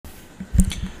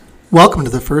Welcome to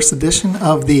the first edition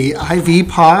of the IV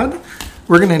Pod.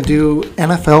 We're going to do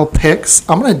NFL picks.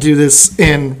 I'm going to do this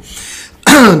in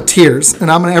tiers,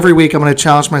 and every week I'm going to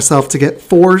challenge myself to get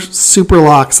 4 super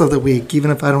locks of the week.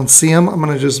 Even if I don't see them, I'm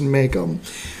going to just make them.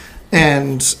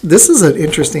 And this is an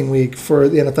interesting week for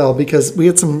the NFL because we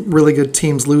had some really good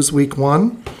teams lose week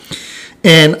 1.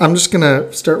 And I'm just going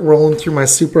to start rolling through my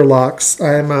super locks.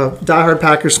 I'm a diehard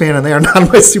Packers fan, and they are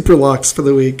not my super locks for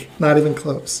the week. Not even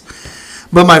close.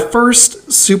 But my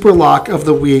first super lock of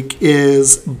the week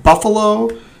is Buffalo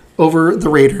over the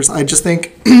Raiders. I just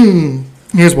think,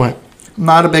 here's why. I'm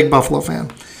not a big Buffalo fan.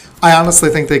 I honestly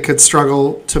think they could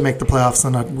struggle to make the playoffs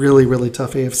in a really, really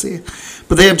tough AFC.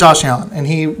 But they have Josh Allen, and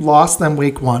he lost them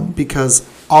week 1 because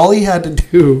all he had to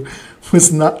do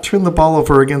was not turn the ball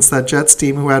over against that Jets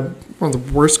team who had one of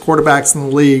the worst quarterbacks in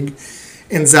the league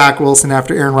in Zach Wilson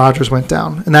after Aaron Rodgers went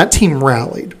down. And that team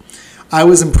rallied. I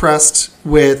was impressed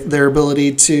with their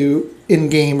ability to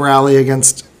in-game rally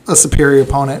against a superior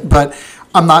opponent, but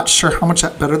I'm not sure how much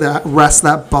better the rest of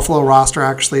that Buffalo roster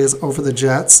actually is over the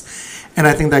Jets. And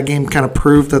I think that game kind of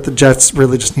proved that the Jets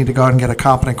really just need to go out and get a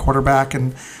competent quarterback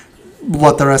and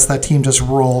let the rest of that team just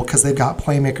roll because they've got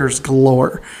playmakers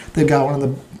galore. They've got one of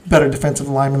the better defensive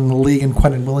linemen in the league in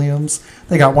Quentin Williams.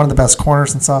 They got one of the best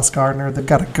corners in Sauce Gardner. They've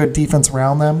got a good defense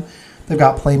around them. They've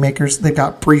got playmakers. They've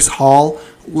got Breece Hall,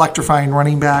 electrifying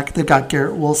running back. They've got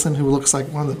Garrett Wilson, who looks like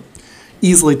one of the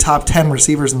easily top 10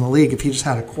 receivers in the league if he just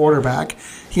had a quarterback.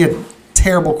 He had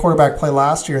terrible quarterback play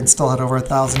last year and still had over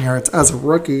 1,000 yards as a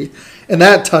rookie. And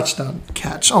that touchdown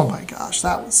catch, oh my gosh,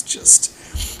 that was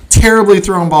just terribly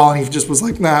thrown ball, and he just was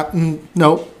like,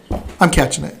 nope, I'm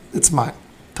catching it. It's mine.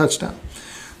 Touchdown.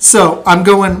 So I'm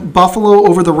going Buffalo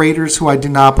over the Raiders, who I do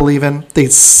not believe in. They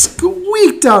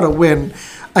squeaked out a win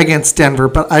against Denver,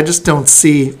 but I just don't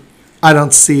see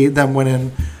them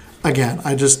winning again.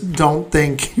 I just don't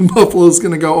think Buffalo's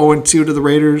going to go 0-2 to the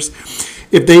Raiders.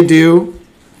 If they do,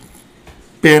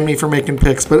 ban me for making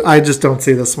picks, but I just don't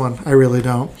see this one. I really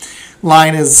don't.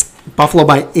 Line is Buffalo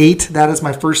by 8. That is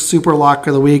my first super lock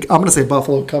of the week. I'm going to say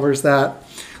Buffalo covers that.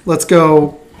 Let's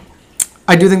go.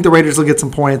 I do think the Raiders will get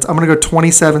some points. I'm going to go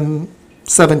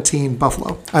 27-17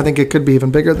 Buffalo. I think it could be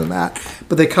even bigger than that,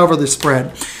 but they cover the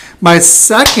spread. My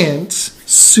second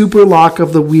super lock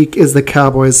of the week is the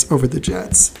Cowboys over the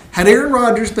Jets. Had Aaron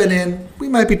Rodgers been in, we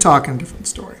might be talking a different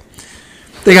story.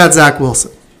 They got Zach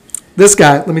Wilson. This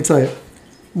guy, let me tell you,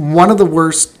 one of the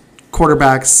worst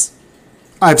quarterbacks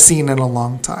I've seen in a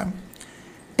long time.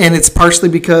 And it's partially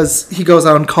because he goes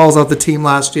out and calls out the team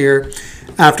last year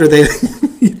after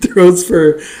he throws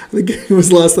for, I think it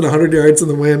was less than 100 yards in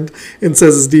the wind, and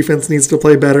says his defense needs to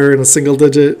play better in a single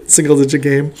digit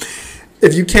game.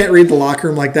 If you can't read the locker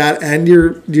room like that, and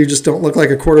you just don't look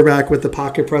like a quarterback with the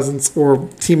pocket presence or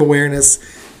team awareness,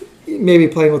 maybe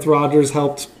playing with Rodgers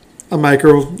helped a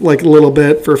little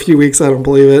bit for a few weeks. I don't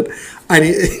believe it.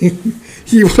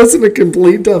 He wasn't a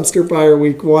complete dumpster fire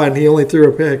week 1. He only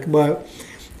threw a pick, but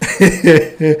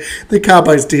the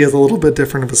Cowboys D is a little bit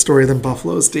different of a story than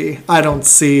Buffalo's D. I don't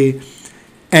see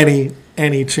any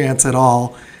chance at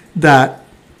all that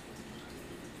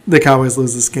the Cowboys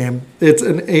lose this game. It's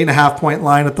an 8.5-point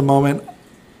line at the moment.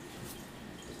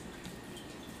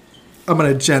 I'm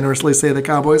going to generously say the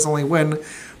Cowboys only win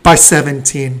by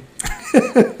 17.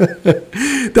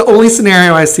 The only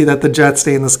scenario I see that the Jets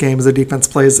stay in this game is the defense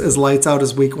plays as lights out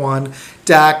as week 1.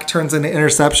 Dak turns into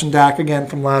interception Dak again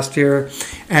from last year,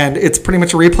 and it's pretty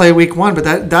much a replay of week 1, but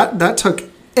that took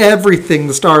everything,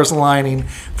 the stars aligning,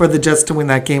 for the Jets to win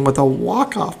that game with a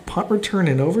walk-off punt return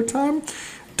in overtime.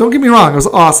 Don't get me wrong, it was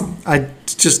awesome. I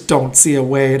just don't see a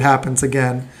way it happens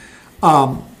again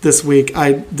this week.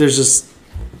 I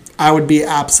would be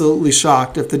absolutely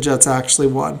shocked if the Jets actually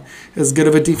won. As good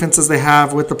of a defense as they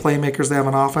have with the playmakers they have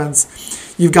on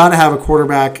offense, you've got to have a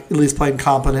quarterback at least playing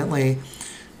competently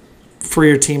for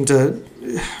your team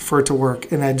for it to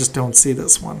work. And I just don't see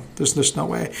this one. There's no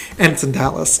way. And it's in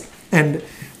Dallas. And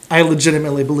I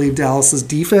legitimately believe Dallas's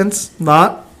defense,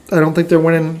 I don't think they're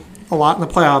winning a lot in the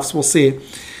playoffs. We'll see.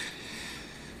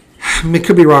 It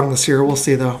could be wrong this year. We'll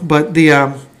see, though. But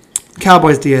the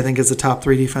Cowboys D, I think, is the top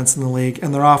 3 defense in the league,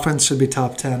 and their offense should be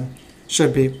top 10.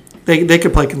 Should be. They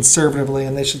could play conservatively,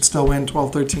 and they should still win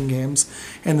 12, 13 games.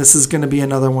 And this is going to be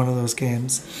another one of those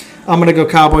games. I'm going to go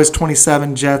Cowboys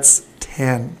 27, Jets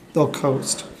 10. They'll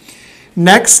coast.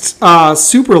 Next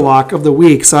super lock of the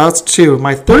week. So that's 2.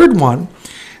 My third one.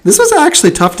 This was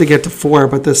actually tough to get to 4,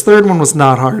 but this third one was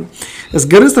not hard. As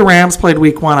good as the Rams played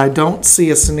week 1, I don't see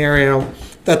a scenario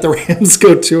that the Rams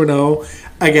go 2-0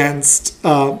 against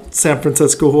San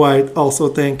Francisco, who I also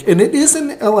think, and it is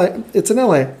in LA. It's in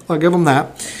LA. I'll give them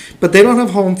that. But they don't have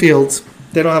home fields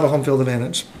They don't have a home field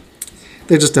advantage.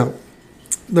 They just don't.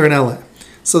 They're in LA.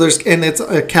 So and it's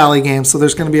a Cali game, so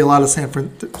there's going to be a lot of San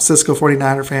Francisco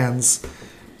 49er fans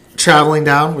traveling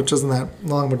down, which isn't that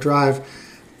long of a drive.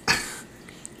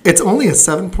 It's only a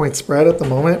 7-point spread at the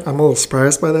moment. I'm a little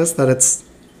surprised by this, that it's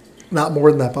not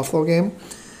more than that Buffalo game.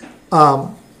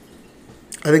 I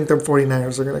think the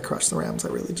 49ers are going to crush the Rams. I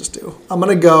really just do. I'm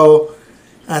going to go,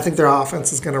 I think their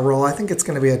offense is going to roll. I think it's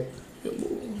going to be a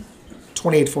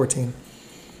 28-14.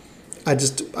 I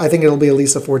think it'll be at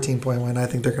least a 14-point win. I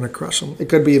think they're going to crush them. It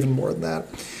could be even more than that.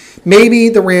 Maybe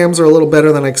the Rams are a little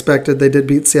better than I expected. They did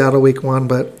beat Seattle week 1,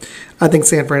 but I think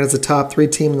San Fran is a top 3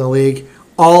 team in the league.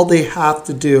 All they have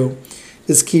to do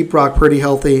is keep Brock Purdy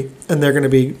healthy, and they're going to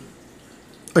be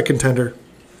a contender.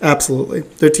 Absolutely.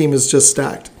 Their team is just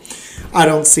stacked. I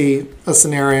don't see a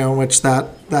scenario in which that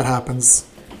happens,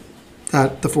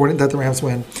 that the Rams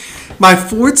win. My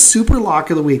 4th super lock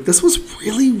of the week. This was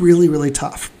really, really, really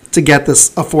tough to get a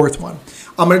 4th one.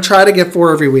 I'm going to try to get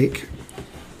 4 every week,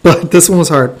 but this one was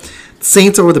hard.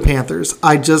 Saints over the Panthers.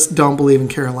 I just don't believe in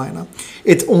Carolina.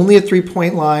 It's only a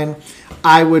 3-point line.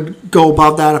 I would go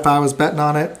above that if I was betting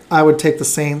on it. I would take the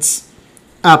Saints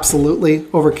absolutely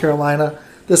over Carolina.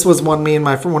 This was one me and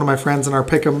one of my friends in our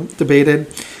pick'em debated,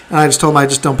 and I just told him I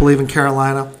just don't believe in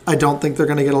Carolina. I don't think they're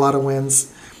going to get a lot of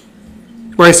wins.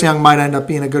 Bryce Young might end up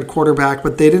being a good quarterback,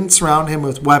 but they didn't surround him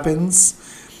with weapons.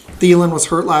 Thielen was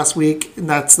hurt last week, and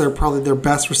that's probably their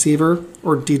best receiver,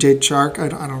 or DJ Chark. I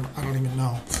don't even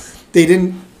know. They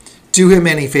didn't do him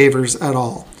any favors at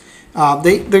all.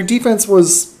 Their defense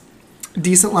was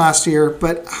decent last year,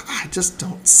 but I just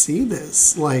don't see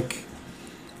this.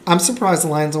 I'm surprised the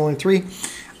Lions are only 3.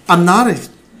 I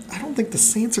don't think the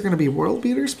Saints are going to be world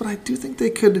beaters, but I do think they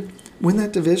could win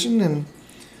that division and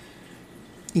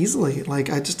easily.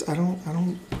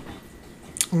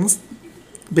 Unless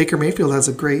Baker Mayfield has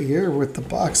a great year with the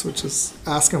Bucs, which is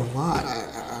asking a lot.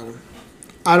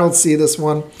 I don't see this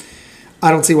one.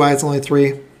 I don't see why it's only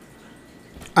 3.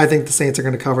 I think the Saints are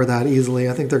going to cover that easily.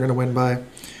 I think they're going to win by,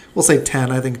 we'll say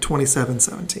 10. I think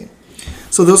 27-17.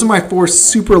 So those are my 4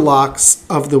 super locks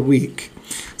of the week.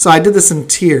 So I did this in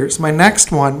tiers. My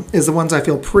next one is the ones I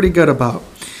feel pretty good about.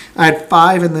 I had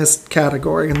 5 in this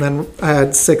category, and then I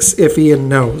had 6 iffy and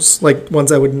no's,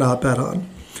 ones I would not bet on.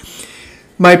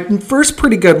 My first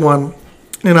pretty good one,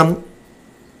 and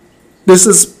this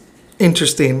is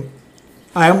interesting.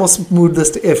 I almost moved this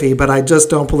to iffy, but I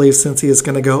just don't believe Cincy is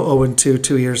going to go 0-2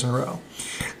 2 years in a row.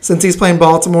 Since he's playing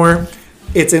Baltimore,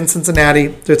 it's in Cincinnati.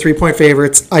 They're 3-point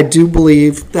favorites. I do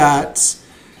believe that.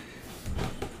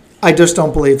 I just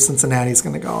don't believe Cincinnati's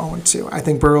going to go 0-2. I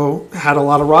think Burrow had a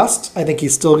lot of rust. I think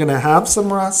he's still going to have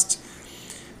some rust.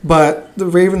 But the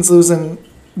Ravens losing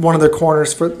one of their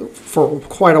corners for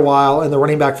quite a while, and the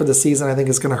running back for the season, I think,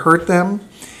 is going to hurt them.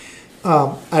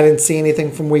 I didn't see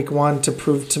anything from week 1 to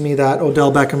prove to me that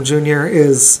Odell Beckham Jr.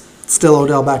 is still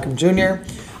Odell Beckham Jr.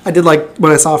 I did like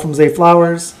what I saw from Zay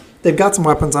Flowers. They've got some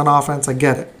weapons on offense. I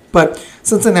get it. But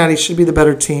Cincinnati should be the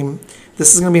better team.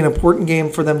 This is going to be an important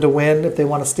game for them to win if they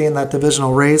want to stay in that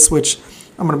divisional race, which,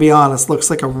 I'm going to be honest,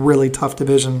 looks like a really tough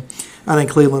division. I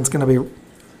think Cleveland's going to be,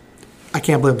 I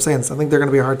can't believe I'm saying this, I think they're going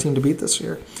to be a hard team to beat this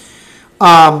year.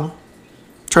 Try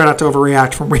not to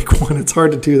overreact from week 1. It's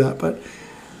hard to do that, but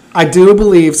I do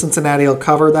believe Cincinnati will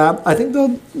cover that. I think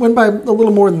they'll win by a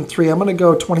little more than 3. I'm going to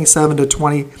go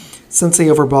 27-20, Cincy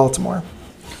over Baltimore.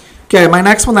 Okay, my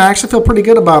next one I actually feel pretty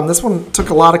good about. This one took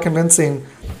a lot of convincing.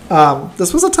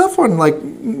 This was a tough one.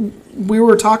 We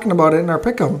were talking about it in our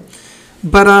pick'em.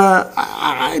 But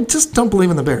I just don't believe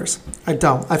in the Bears. I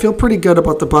don't. I feel pretty good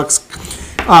about the Bucs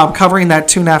covering that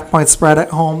 2.5-point spread at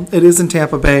home. It is in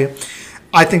Tampa Bay.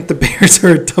 I think the Bears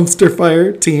are a dumpster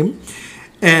fire team.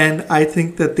 And I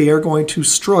think that they are going to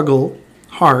struggle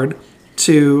hard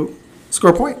to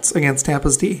score points against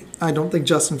Tampa's D. I don't think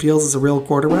Justin Fields is a real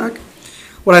quarterback.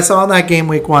 What I saw in that game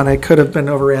week 1, it could have been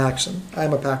overreaction.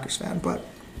 I'm a Packers fan, but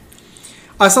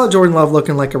I saw Jordan Love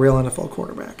looking like a real NFL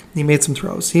quarterback. He made some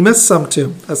throws. He missed some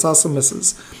too. I saw some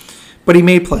misses. But he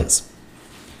made plays.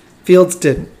 Fields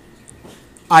didn't.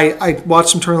 I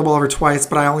watched him turn the ball over twice,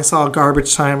 but I only saw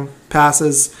garbage time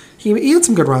passes. He had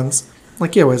some good runs,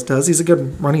 like he always does. He's a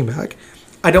good running back.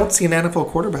 I don't see an NFL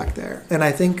quarterback there. And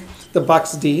I think the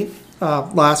Bucs D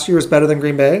last year was better than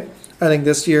Green Bay. I think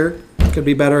this year could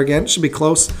be better again. Should be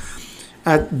close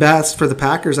at best for the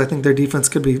Packers. I think their defense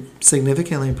could be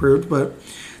significantly improved, but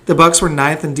the Bucs were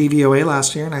 9th in DVOA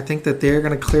last year, and I think that they're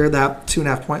going to clear that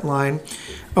 2.5-point line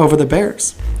over the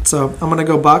Bears. So I'm going to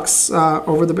go Bucs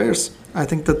over the Bears. I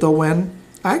think that they'll win.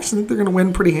 I actually think they're going to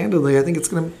win pretty handily. I think it's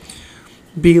going to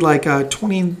be like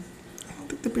 20. I don't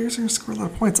think the Bears are going to score a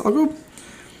lot of points. I'll go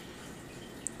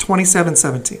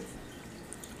 27-17.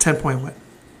 10-point win.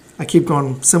 I keep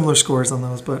going similar scores on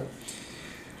those, but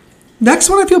next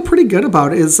one I feel pretty good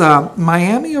about is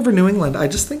Miami over New England. I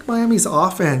just think Miami's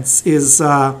offense is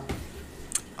a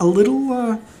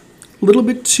little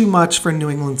bit too much for New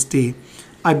England's D.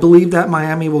 I believe that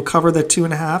Miami will cover the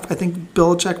 2.5. I think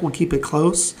Belichick will keep it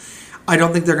close. I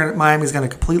don't think Miami's going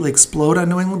to completely explode on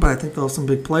New England, but I think they'll have some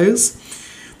big plays.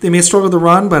 They may struggle to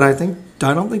run, but I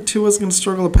don't think Tua's going to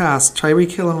struggle to pass.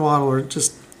 Tyreek Hill and Waddle are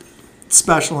just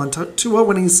special, and Tua,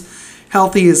 when he's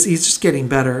healthy, he's just getting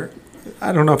better.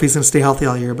 I don't know if he's going to stay healthy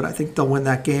all year, but I think they'll win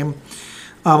that game.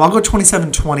 I'll go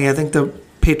 27-20. I think the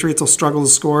Patriots will struggle to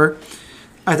score.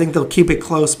 I think they'll keep it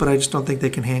close, but I just don't think they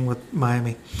can hang with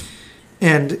Miami.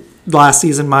 And last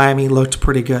season, Miami looked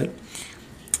pretty good.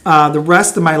 The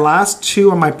rest of my last two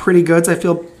are my pretty goods I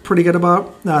feel pretty good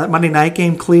about. Monday night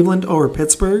game, Cleveland over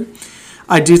Pittsburgh.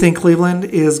 I do think Cleveland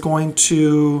is going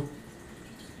to...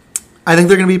 I think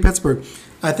they're going to beat Pittsburgh.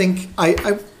 I think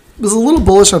I was a little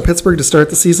bullish on Pittsburgh to start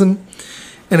the season.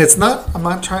 And it's not just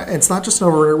an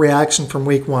overreaction from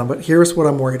week one, but here's what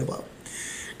I'm worried about.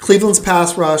 Cleveland's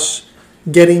pass rush,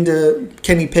 getting to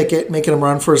Kenny Pickett, making him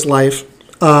run for his life.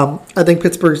 I think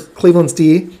Cleveland's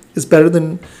D is better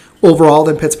than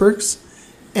Pittsburgh's.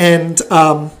 And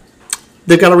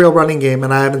they've got a real running game,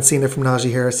 and I haven't seen it from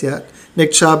Najee Harris yet.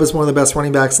 Nick Chubb is one of the best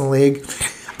running backs in the league.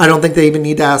 I don't think they even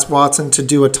need to ask Watson to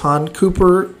do a ton.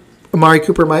 Amari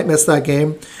Cooper might miss that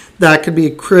game. That could be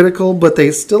critical, but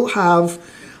they still have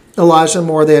Elijah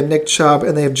Moore. They have Nick Chubb,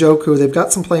 and they have Njoku. They've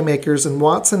got some playmakers, and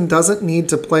Watson doesn't need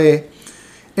to play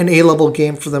an A-level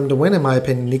game for them to win, in my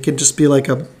opinion. He could just be like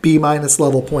a B-minus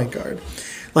level point guard.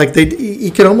 He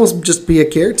could almost just be a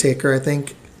caretaker, I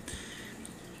think.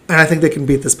 And I think they can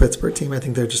beat this Pittsburgh team. I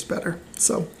think they're just better.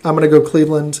 So I'm going to go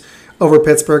Cleveland over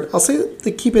Pittsburgh. I'll say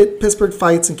they keep it. Pittsburgh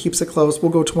fights and keeps it close.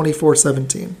 We'll go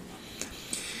 24-17.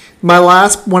 My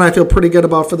last one I feel pretty good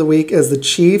about for the week is the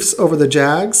Chiefs over the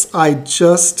Jags. I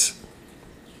just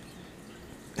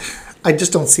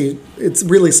don't see. It's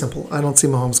really simple. I don't see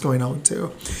Mahomes going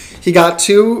 0-2. He got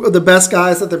two of the best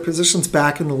guys at their positions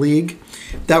back in the league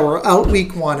that were out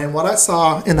week one. And what I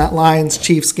saw in that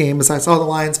Lions-Chiefs game is I saw the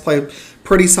Lions play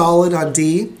pretty solid on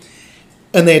D,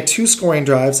 and they had two scoring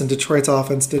drives, and Detroit's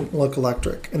offense didn't look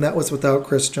electric. And that was without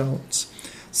Chris Jones.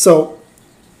 So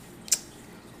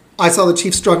I saw the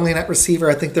Chiefs struggling at receiver.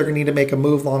 I think they're going to need to make a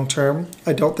move long term.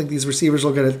 I don't think these receivers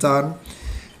will get it done.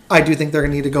 I do think they're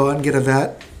going to need to go out and get a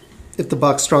vet. If the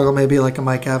Bucs struggle, maybe like a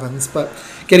Mike Evans. But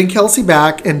getting Kelsey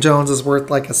back and Jones is worth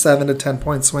like a 7 to 10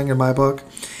 point swing in my book.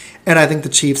 And I think the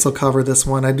Chiefs will cover this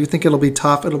one. I do think it'll be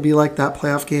tough. It'll be like that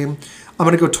playoff game. I'm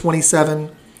going to go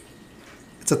 27.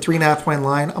 It's a 3.5 point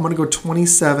line. I'm going to go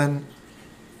 27-21.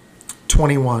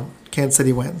 Kansas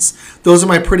City wins. Those are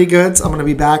my pretty goods. I'm going to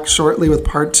be back shortly with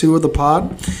part 2 of the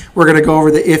pod. We're going to go over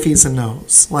the iffies and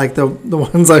no's, like the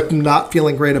ones I'm not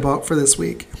feeling great about for this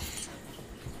week.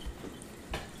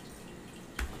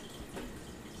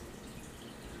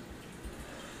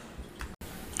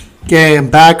 Okay, I'm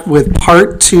back with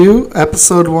part 2,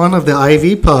 episode 1 of the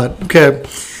IV pod. Okay.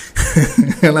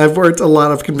 And I've worked a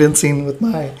lot of convincing with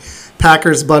my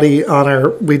Packers buddy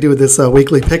on we do this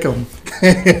weekly pick'em.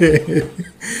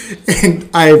 And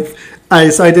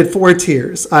I did 4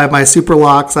 tiers. I have my super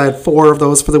locks. I had 4 of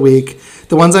those for the week.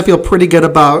 The ones I feel pretty good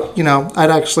about,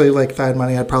 I'd actually, if I had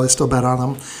money, I'd probably still bet on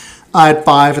them. I had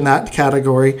 5 in that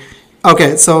category.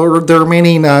 Okay, so the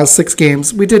remaining 6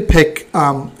 games, we did pick, in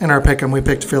our pick'em, we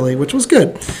picked Philly, which was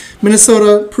good.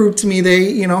 Minnesota proved to me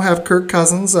they, have Kirk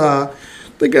Cousins.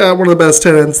 They got one of the best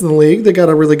tight ends in the league. They got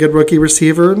a really good rookie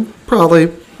receiver, and probably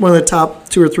one of the top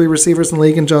 2 or 3 receivers in the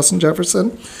league in Justin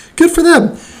Jefferson. Good for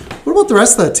them. What about the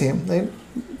rest of that team?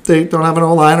 They don't have an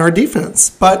O-line or a defense,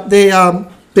 but they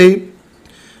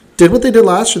did what they did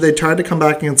last year. They tried to come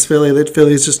back against Philly.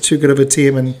 Philly's just too good of a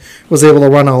team and was able to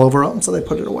run all over them, so they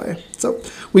put it away. So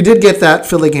we did get that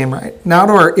Philly game right. Now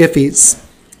to our iffies.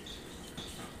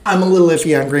 I'm a little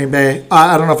iffy on Green Bay.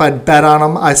 I don't know if I'd bet on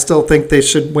them. I still think they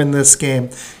should win this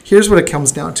game. Here's what it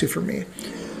comes down to for me.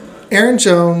 Aaron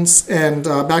Jones, and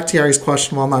back to Yari's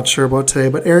question, well, I'm not sure about today,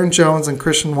 but Aaron Jones and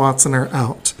Christian Watson are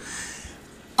out.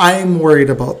 I'm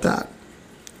worried about that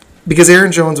because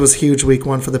Aaron Jones was huge week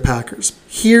 1 for the Packers.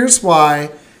 Here's why,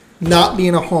 not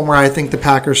being a homer, I think the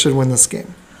Packers should win this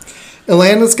game.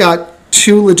 Atlanta's got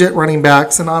 2 legit running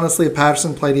backs, and honestly, if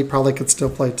Patterson played, he probably could still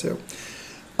play too.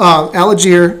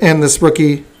 Algier and this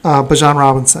rookie, Bijan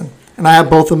Robinson. And I have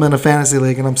both of them in a fantasy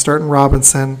league, and I'm starting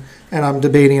Robinson, and I'm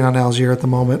debating on Algier at the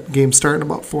moment. Game starting in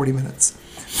about 40 minutes.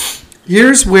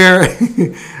 Here's where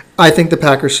I think the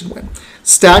Packers should win.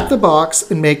 Stack the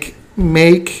box and make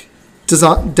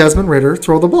Desmond Ridder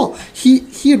throw the ball. He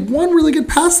had one really good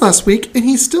pass last week, and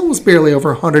he still was barely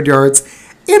over 100 yards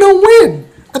in a win.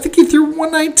 I think he threw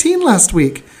 119 last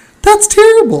week. That's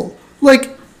terrible.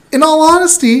 Like, in all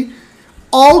honesty,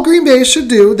 all Green Bay should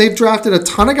do, they've drafted a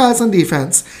ton of guys on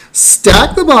defense.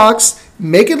 Stack the box,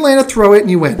 make Atlanta throw it,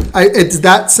 and you win. It's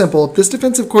that simple. If this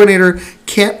defensive coordinator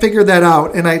can't figure that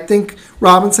out, and I think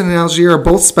Robinson and Algier are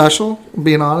both special,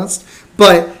 being honest,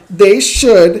 but they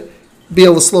should be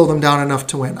able to slow them down enough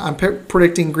to win. I'm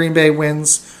predicting Green Bay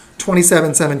wins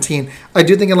 27-17. I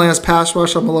do think Atlanta's pass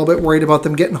rush, I'm a little bit worried about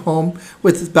them getting home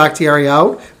with Bakhtiari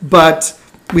out, but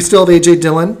we still have A.J.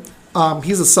 Dillon.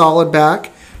 He's a solid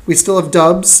back. We still have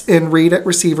Dubs and Reed at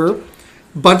receiver.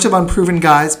 Bunch of unproven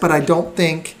guys, but I don't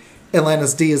think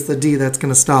Atlanta's D is the D that's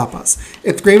going to stop us.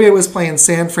 If Green Bay was playing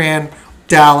San Fran,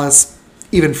 Dallas,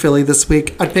 even Philly this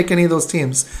week, I'd pick any of those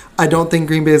teams. I don't think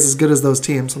Green Bay is as good as those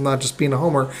teams. I'm not just being a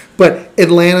homer. But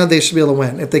Atlanta, they should be able to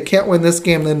win. If they can't win this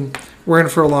game, then we're in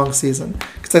for a long season.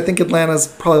 Because I think Atlanta's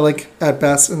probably, like, at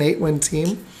best, an 8-win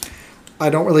team. I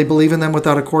don't really believe in them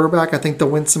without a quarterback. I think they'll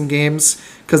win some games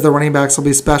because their running backs will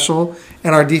be special.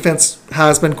 And our defense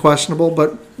has been questionable,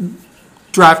 but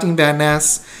drafting Van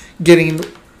Ness, getting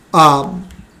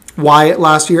Wyatt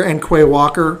last year and Quay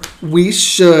Walker, we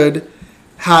should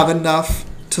have enough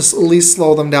to at least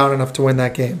slow them down enough to win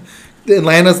that game. The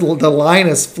line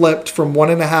is flipped from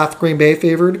 1.5 Green Bay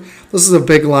favored. This is a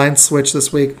big line switch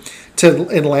this week to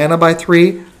Atlanta by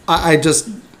 3. I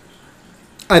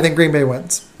think Green Bay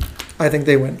wins. I think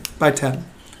they win by 10.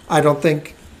 I don't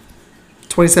think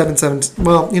 27-17.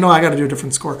 Well, I got to do a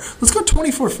different score. Let's go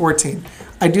 24-14.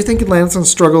 I do think Atlanta's going to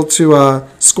struggle to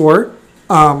score.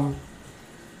 I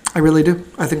really do.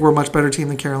 I think we're a much better team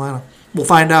than Carolina. We'll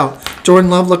find out. Jordan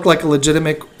Love looked like a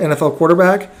legitimate NFL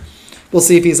quarterback. We'll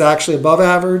see if he's actually above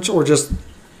average or just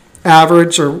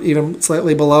average or even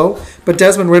slightly below. But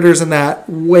Desmond Ridder's in that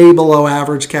way below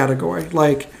average category.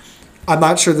 Like, I'm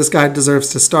not sure this guy deserves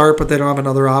to start, but they don't have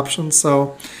another option.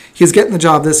 So he's getting the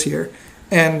job this year.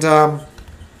 And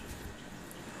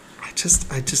that's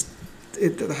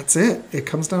it. It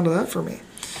comes down to that for me.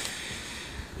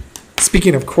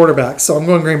 Speaking of quarterbacks, so I'm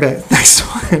going Green Bay. Next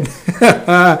one.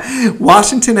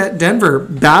 Washington at Denver.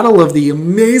 Battle of the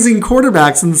amazing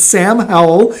quarterbacks in Sam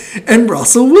Howell and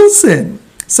Russell Wilson.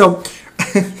 So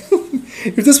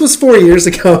if this was 4 years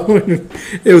ago,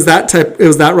 it was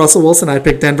that Russell Wilson, I'd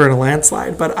pick Denver in a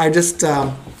landslide. But I just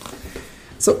so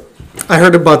I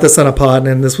heard about this on a pod,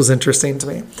 and this was interesting to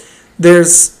me.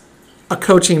 There's a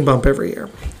coaching bump every year.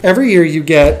 Every year you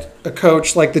get a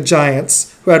coach like the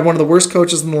Giants, who had one of the worst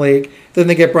coaches in the league. Then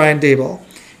they get Brian Daboll,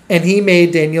 and he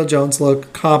made Daniel Jones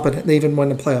look competent. They even won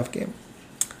a playoff game.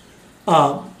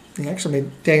 He actually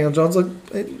made Daniel Jones look.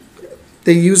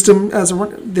 They used him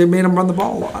they made him run the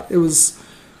ball a lot.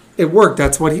 It worked.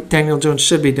 That's what Daniel Jones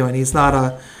should be doing. He's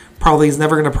not he's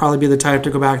never going to probably be the type to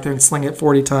go back there and sling it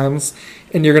 40 times,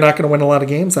 and you're not going to win a lot of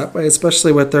games that way,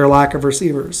 especially with their lack of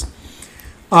receivers.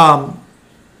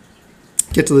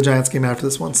 Get to the Giants game after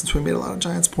this one, since we made a lot of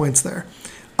Giants points there.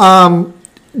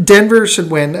 Denver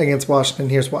should win against Washington.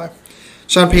 Here's why.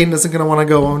 Sean Payton isn't going to want to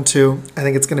go 0-2. I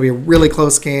think it's going to be a really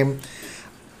close game.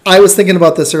 I was thinking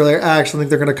about this earlier. I actually think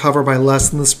they're going to cover by less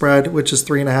than the spread, which is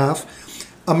 3.5.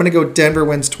 I'm going to go Denver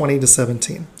wins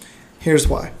 20-17. Here's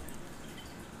why.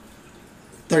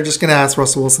 They're just going to ask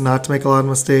Russell Wilson not to make a lot of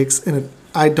mistakes, and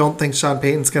I don't think Sean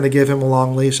Payton's going to give him a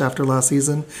long leash after last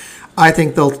season. I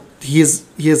think he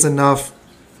has enough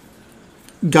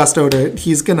gusto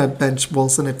he's going to bench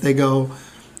Wilson if they go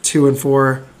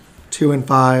 2-4,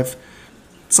 2-5,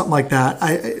 something like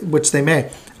that, which they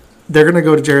may. They're going to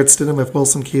go to Jarrett Stidham if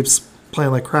Wilson keeps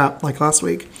playing like crap like last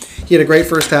week. He had a great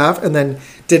first half and then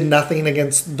did nothing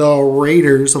against the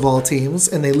Raiders of all teams,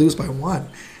 and they lose by 1.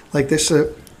 Like,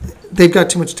 they've got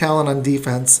too much talent on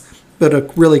defense, but a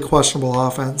really questionable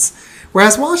offense.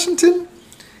 Whereas Washington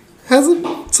has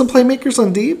some playmakers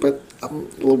on D, but I'm a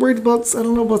little worried about, I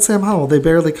don't know about Sam Howell. They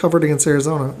barely covered against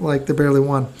Arizona. Like, they barely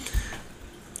won.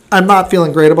 I'm not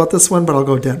feeling great about this one, but I'll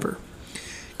go Denver.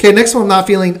 Okay, next one I'm not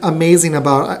feeling amazing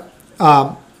about.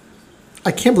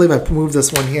 I can't believe I moved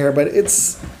this one here, but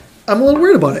I'm a little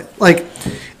worried about it. Like,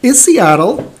 is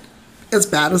Seattle as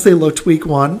bad as they looked week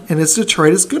 1, and is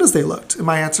Detroit as good as they looked? And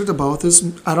my answer to both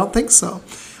is I don't think so.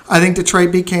 I think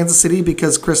Detroit beat Kansas City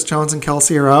because Chris Jones and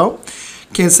Kelsey are out.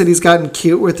 Kansas City's gotten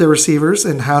cute with their receivers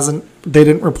and they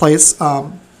didn't replace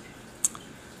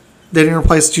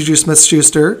Juju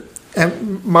Smith-Schuster.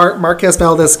 And Marquez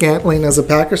Valdes-Scantling, as a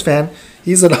Packers fan,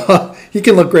 he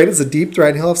can look great as a deep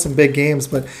threat. He'll have some big games,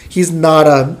 but he's not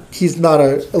a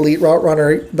elite route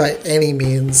runner by any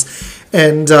means.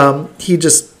 And he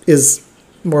just is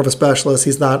more of a specialist.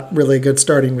 He's not really a good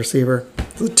starting receiver.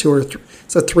 It's a 2 or 3.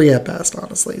 It's a 3 at best,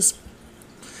 honestly. He's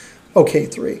okay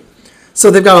 3. So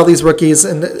they've got all these rookies,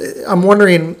 and I'm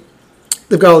wondering,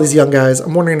 they've got all these young guys.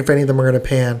 I'm wondering if any of them are going to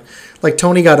pan. Like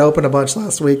Tony got open a bunch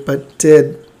last week, but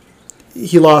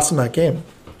he lost in that game?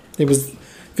 It was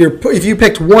if you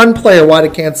picked one player, why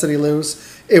did Kansas City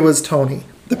lose? It was Tony.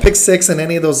 The pick 6 and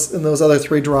any of those other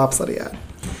 3 drops that he had.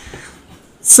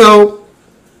 So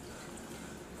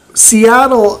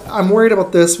Seattle, I'm worried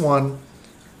about this one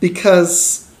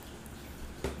because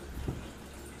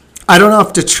I don't know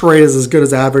if Detroit is as good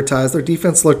as advertised. Their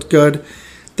defense looked good.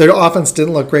 Their offense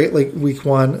didn't look great like week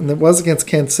 1, and it was against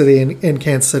Kansas City in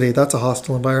Kansas City. That's a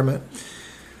hostile environment.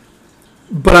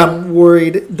 But I'm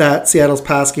worried that Seattle's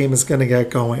pass game is going to get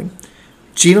going.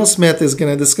 Geno Smith this is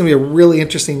going to be a really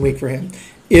interesting week for him.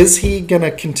 Is he going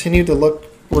to continue to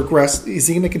regress? Is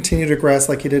he going to continue to regress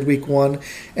like he did week 1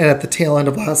 and at the tail end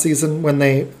of last season when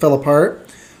they fell apart?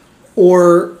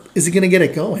 Or is he going to get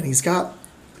it going? He's got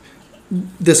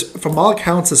this, from all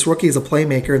accounts, this rookie is a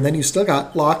playmaker, and then you still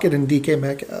got Lockett and DK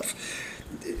Metcalf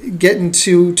getting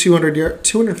to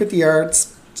 250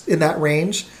 yards in that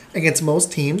range against most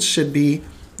teams should be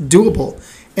doable.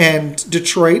 And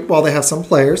Detroit, while they have some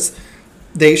players,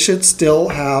 they should still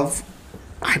have,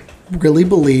 I really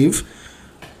believe,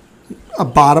 a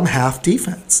bottom half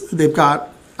defense.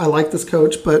 I like this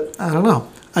coach, but I don't know.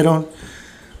 I don't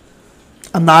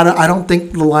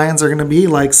think the Lions are going to be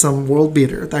like some world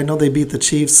beater. I know they beat the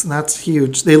Chiefs, and that's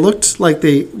huge. They looked like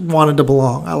they wanted to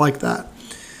belong. I like that.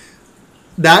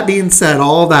 That being said,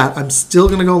 all that, I'm still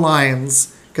going to go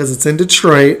Lions because it's in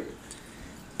Detroit,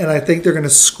 and I think they're going to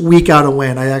squeak out a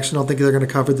win. I actually don't think they're going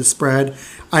to cover the spread.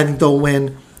 I think they'll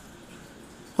win.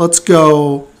 Let's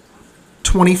go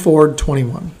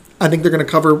 24-21. I think they're going to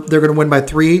cover. They're going to win by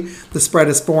 3. The spread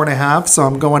is 4.5, so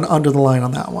I'm going under the line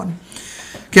on that one.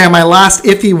 Okay, my last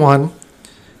iffy one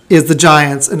is the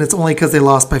Giants, and it's only because they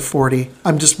lost by 40.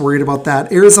 I'm just worried about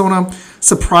that. Arizona,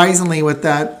 surprisingly, with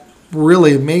that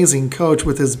really amazing coach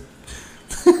with his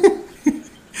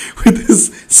with his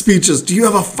speeches, do you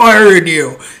have a fire in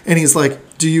you? And he's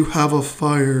like, do you have a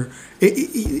fire?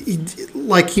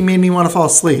 He made me want to fall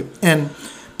asleep.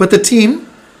 But the team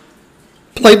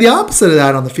played the opposite of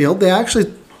that on the field. They actually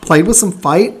played with some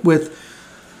fight with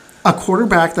a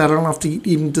quarterback that I don't know if he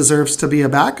even deserves to be a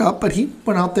backup, but he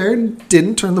went out there and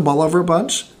didn't turn the ball over a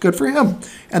bunch. Good for him.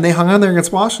 And they hung on there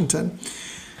against Washington.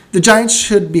 The Giants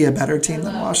should be a better team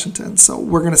than Washington, so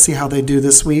we're going to see how they do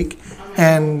this week.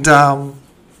 And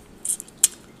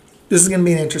this is going to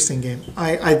be an interesting game.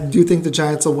 I do think the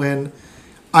Giants will win.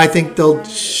 I think they'll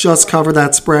just cover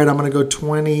that spread. I'm going to go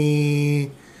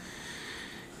 20.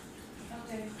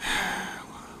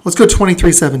 Let's go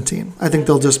 23-17. I think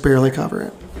they'll just barely cover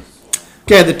it.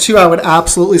 Okay, the 2 I would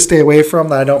absolutely stay away from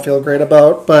that I don't feel great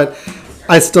about, but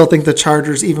I still think the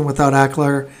Chargers, even without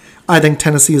Eckler, I think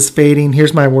Tennessee is fading.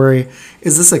 Here's my worry.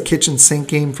 Is this a kitchen sink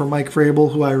game for Mike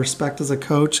Vrabel, who I respect as a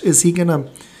coach? Is he going to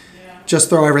just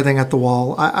throw everything at the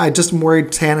wall? I just am worried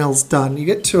Tannehill's done.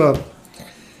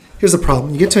 Here's the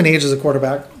problem. You get to an age as a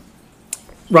quarterback.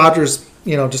 Rodgers,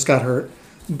 just got hurt.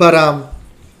 But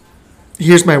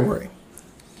here's my worry.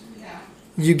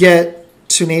 You get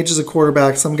to an age as a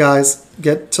quarterback. Some guys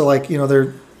get to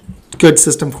they're good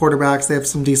system quarterbacks. They have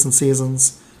some decent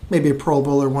seasons. Maybe a Pro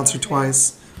Bowler once or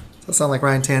twice. Does that sound like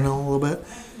Ryan Tannehill a little bit?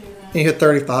 And you hit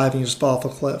 35 and you just fall off a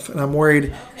cliff. And I'm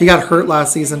worried. He got hurt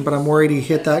last season, but I'm worried he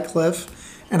hit that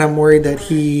cliff. And I'm worried that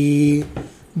he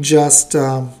just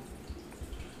I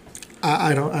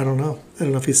don't know. I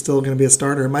don't know if he's still going to be a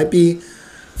starter. It might be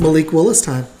Malik Willis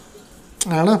time.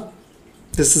 I don't know.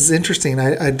 This is interesting.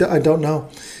 I don't know.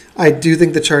 I do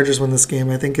think the Chargers win this game.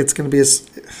 I think it's going to be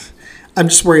I'm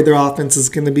just worried their offense is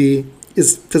going to be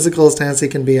as physical as Tennessee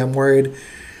can be. I'm worried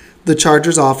the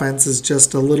Chargers offense is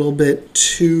just a little bit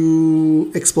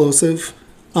too explosive,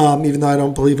 even though I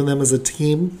don't believe in them as a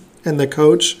team and the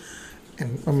coach.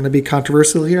 And I'm going to be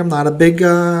controversial here. I'm not a big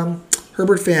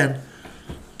Herbert fan.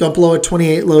 Don't blow a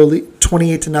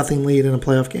 28-0 lead in a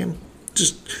playoff game.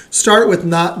 Just start with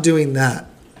not doing that,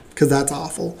 because that's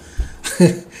awful.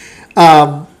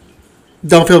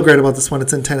 Don't feel great about this one.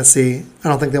 It's in Tennessee. I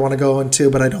don't think they want to go in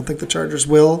 2, but I don't think the Chargers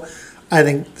will. I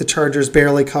think the Chargers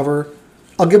barely cover.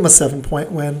 I'll give them a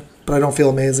 7-point win, but I don't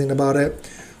feel amazing about it.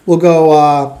 We'll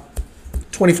go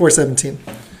 24-17.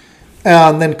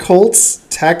 And then Colts,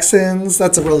 Texans.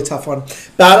 That's a really tough one.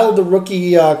 Battle of the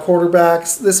rookie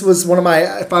quarterbacks. This was one of my,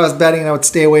 if I was betting, I would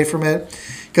stay away from it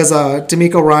because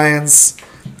DeMeco Ryans,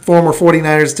 former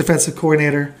 49ers defensive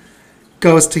coordinator,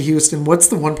 goes to Houston. What's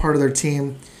the one part of their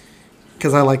team?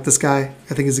 Because I like this guy.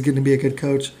 I think he's going to be a good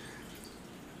coach.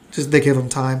 Just they give them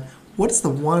time. What is the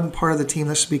one part of the team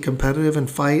that should be competitive and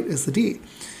fight is the D.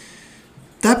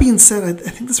 That being said, I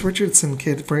think this Richardson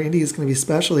kid for Indy is going to be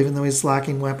special, even though he's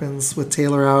lacking weapons with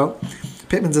Taylor out.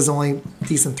 Pittman's his only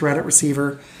decent threat at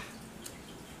receiver.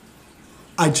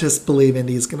 I just believe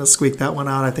Indy is going to squeak that one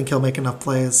out. I think he'll make enough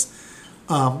plays.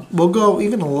 We'll go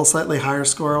even a little slightly higher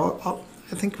score.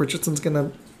 I think Richardson's going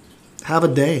to have a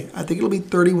day. I think it'll be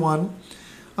 31.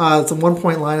 It's a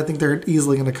 1-point line. I think they're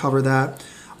easily going to cover that.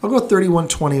 I'll go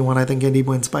 31-21. I think Indy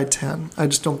wins by 10. I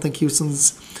just don't think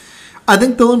Houston's... I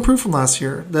think they'll improve from last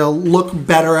year. They'll look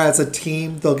better as a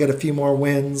team. They'll get a few more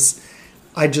wins.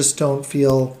 I just don't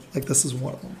feel like this is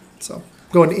one of them. So,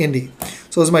 going to Indy.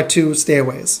 So, those are my 2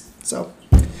 stayaways. So,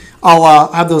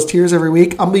 I'll have those tiers every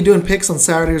week. I'll be doing picks on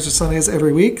Saturdays or Sundays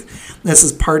every week. This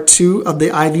is part 2 of the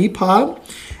IV pod.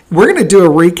 We're going to do a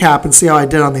recap and see how I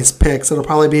did on these picks. It'll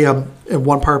probably be a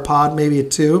 1-part pod, maybe a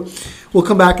 2. We'll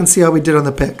come back and see how we did on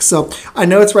the picks. So, I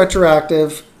know it's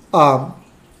retroactive.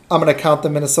 I'm going to count the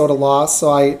Minnesota loss, so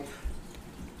I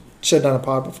should have done a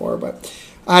pod before, but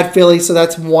I had Philly, so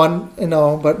that's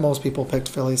 1-0, but most people picked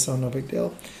Philly, so no big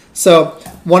deal. So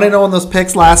 1-0 in those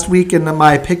picks last week in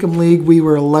my Pick'em League, we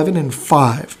were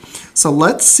 11-5. So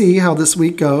let's see how this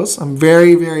week goes. I'm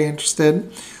very, very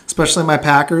interested, especially my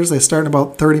Packers. They start in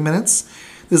about 30 minutes.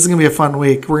 This is going to be a fun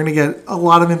week. We're going to get a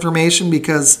lot of information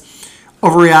because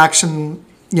overreaction,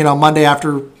 Monday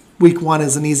after Week 1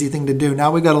 is an easy thing to do.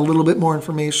 Now we got a little bit more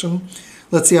information.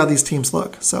 Let's see how these teams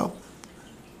look. So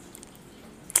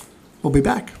we'll be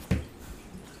back.